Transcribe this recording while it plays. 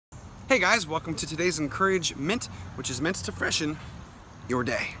Hey guys, welcome to today's EncourageMint, which is meant to freshen your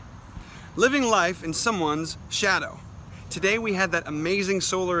day. Living life in someone's shadow. Today we had that amazing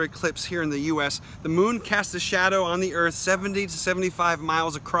solar eclipse here in the US. The moon cast a shadow on the earth 70 to 75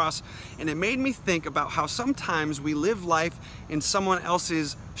 miles across, and it made me think about how sometimes we live life in someone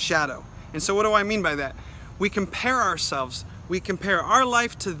else's shadow. And so what do I mean by that? We compare ourselves. We compare our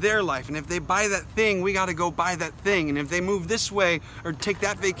life to their life, and if they buy that thing, we gotta go buy that thing, and if they move this way or take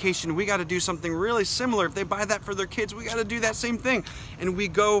that vacation, we gotta do something really similar. If they buy that for their kids, we gotta do that same thing. And we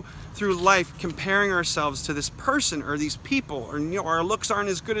go through life comparing ourselves to this person or these people, or our looks aren't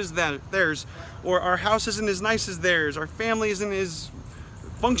as good as theirs, or our house isn't as nice as theirs, our family isn't as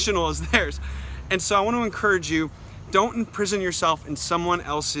functional as theirs. And so I want to encourage you, don't imprison yourself in someone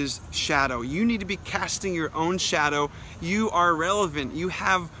else's shadow. You need to be casting your own shadow. You are relevant. You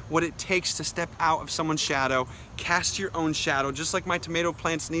have what it takes to step out of someone's shadow. Cast your own shadow. Just like my tomato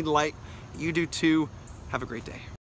plants need light, you do too. Have a great day.